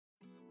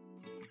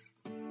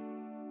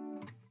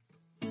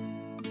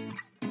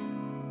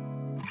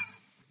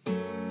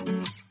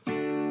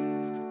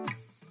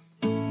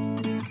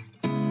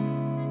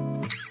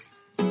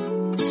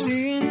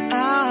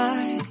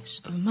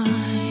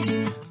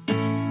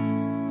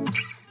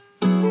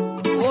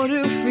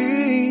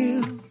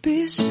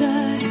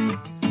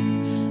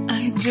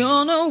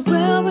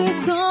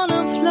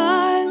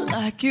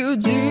like you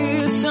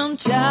did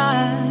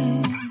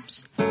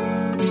sometimes,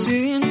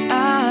 seeing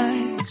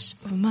eyes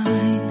of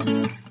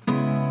mine.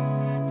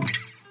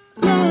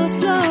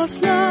 Love,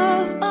 love,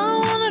 love, I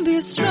wanna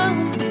be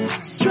strong,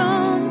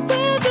 strong.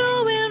 We're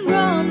doing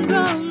wrong,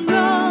 wrong,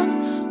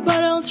 wrong,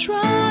 but I'll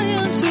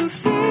try to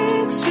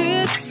fix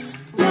it.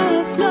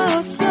 Love,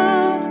 love,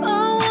 love,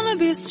 I wanna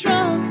be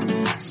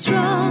strong,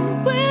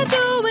 strong. We're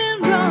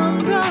doing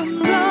wrong,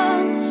 wrong,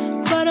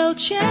 wrong, but I'll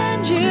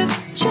change it,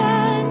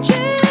 change it.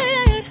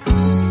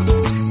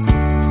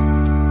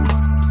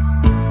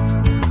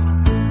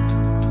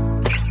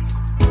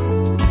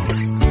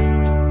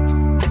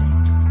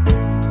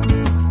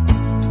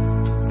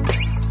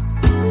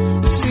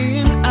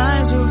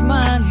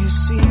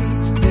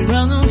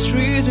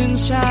 Trees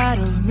inside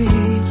of me,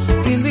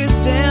 in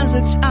this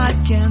desert I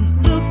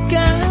can look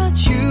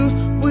at you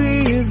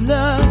with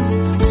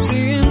love,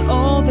 seeing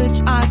all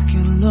that I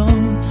can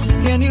learn.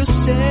 Can you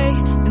stay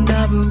and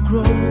I will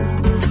grow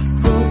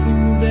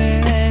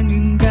the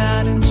hanging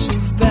gardens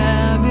of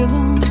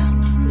Babylon.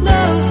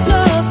 Love,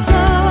 love,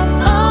 love,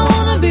 I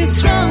wanna be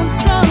strong,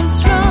 strong,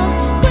 strong.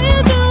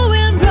 We're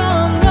doing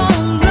wrong,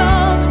 wrong,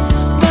 wrong,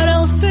 but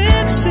I'll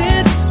fix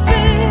it,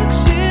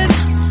 fix it.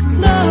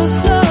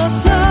 Love, love,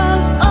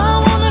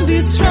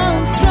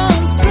 strong,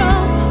 strong,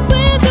 strong.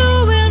 We're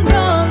doing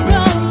wrong,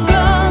 wrong,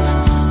 wrong,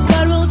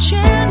 but we'll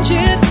change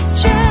it,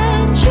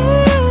 change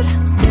it.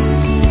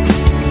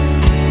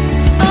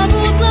 I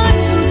would like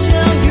to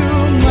tell you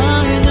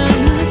mine and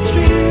my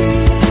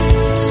streets.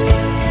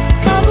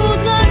 I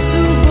would like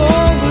to go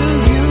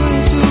with you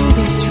into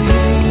the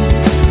street.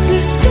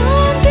 Please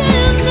don't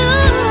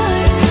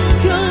deny,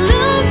 your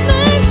love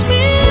makes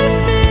me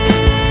feel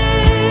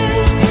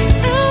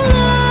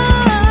alive.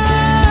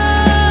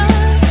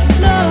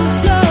 Love,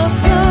 love,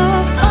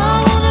 love, I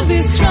wanna be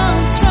strong,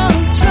 strong,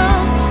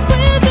 strong.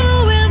 We're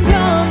doing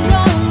wrong,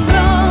 wrong,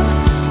 wrong,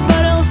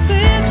 but I'll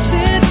fix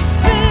it,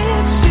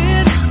 fix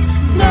it.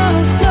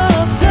 Love,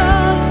 love,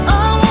 love, I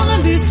wanna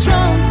be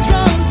strong,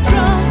 strong,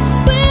 strong.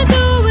 We're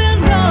doing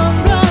wrong,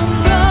 wrong,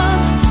 wrong,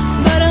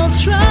 but I'll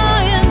try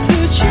to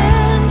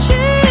change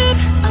it.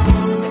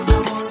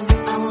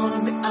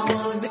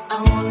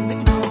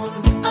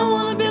 I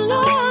wanna be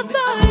loved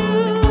by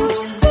you.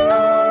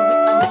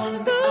 Loved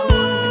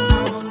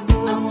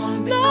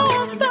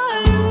by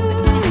you.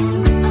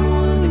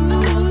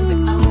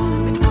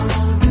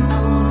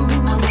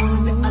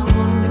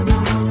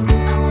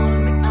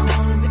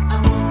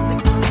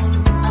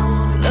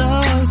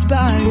 Loved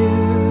by you.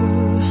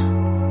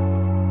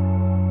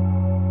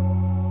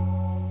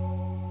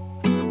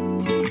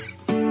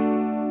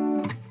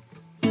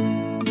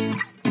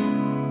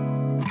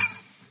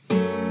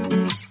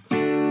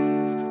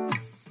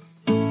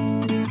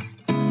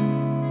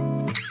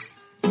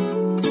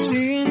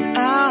 Seeing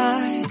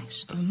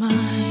eyes of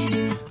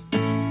mine,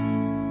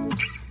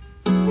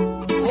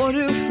 what do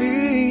you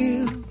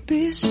feel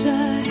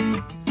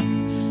beside?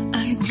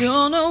 I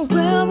don't know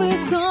where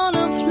we're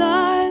gonna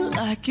fly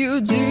like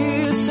you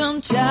did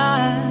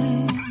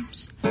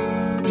sometimes.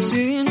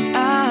 Seeing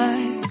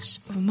eyes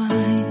of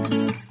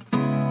mine.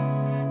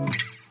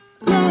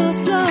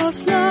 Love, love,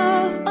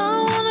 love,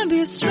 I wanna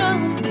be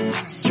strong,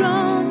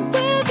 strong.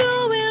 We're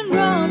doing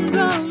wrong,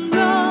 wrong,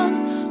 wrong,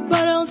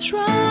 but I'll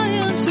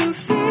try to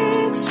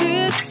fix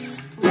it.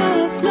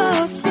 Love,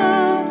 love,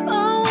 love,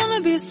 I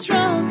wanna be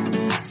strong,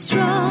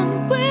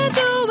 strong. We're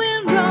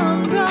doing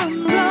wrong, wrong,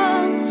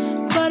 wrong,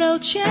 but I'll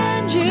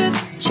change it,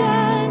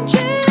 change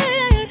it.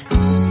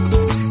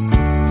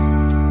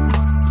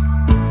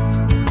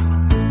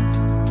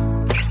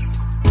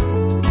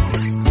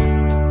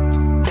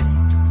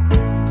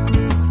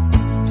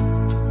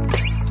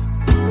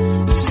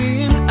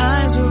 Seeing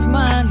eyes of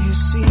mine, you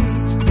see,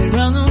 there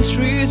are no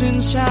trees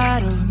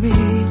inside of me.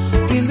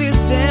 In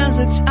this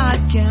desert I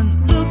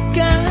can look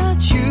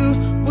at you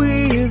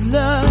with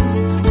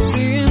love,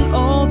 seeing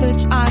all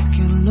that I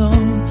can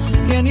learn.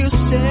 Can you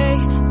stay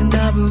and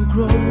I will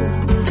grow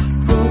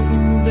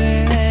the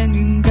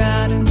hanging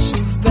gardens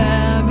of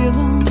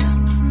Babylon.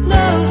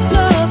 Love,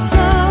 love,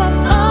 love,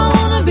 I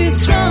wanna be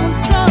strong,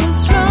 strong,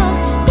 strong.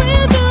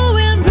 We're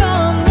doing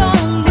wrong,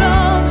 wrong,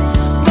 wrong,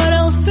 but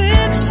I'll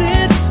fix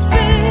it,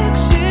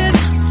 fix it.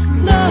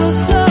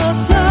 Love, love,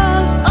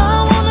 love,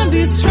 I wanna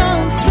be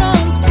strong,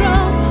 strong,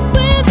 strong.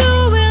 We're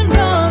doing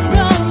wrong,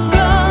 wrong,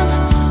 wrong,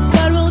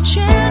 but we'll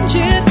change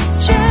it,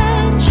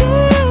 change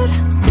it.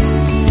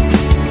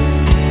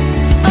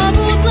 I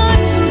would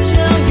like to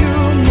tell you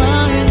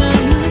mine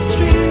and my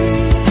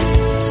streets.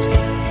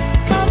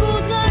 I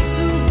would like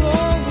to go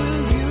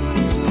with you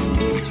into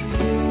the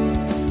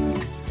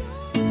streets.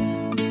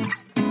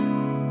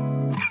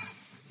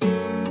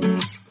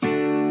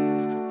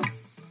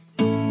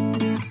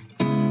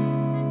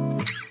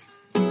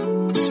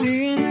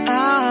 Seeing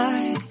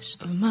eyes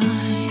of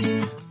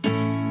mine,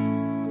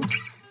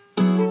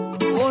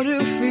 what do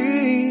you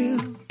feel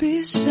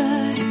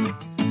beside?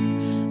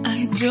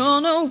 I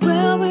don't know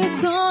where we're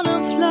gonna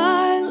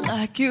fly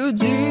like you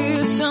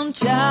did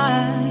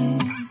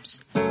sometimes.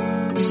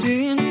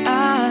 Seeing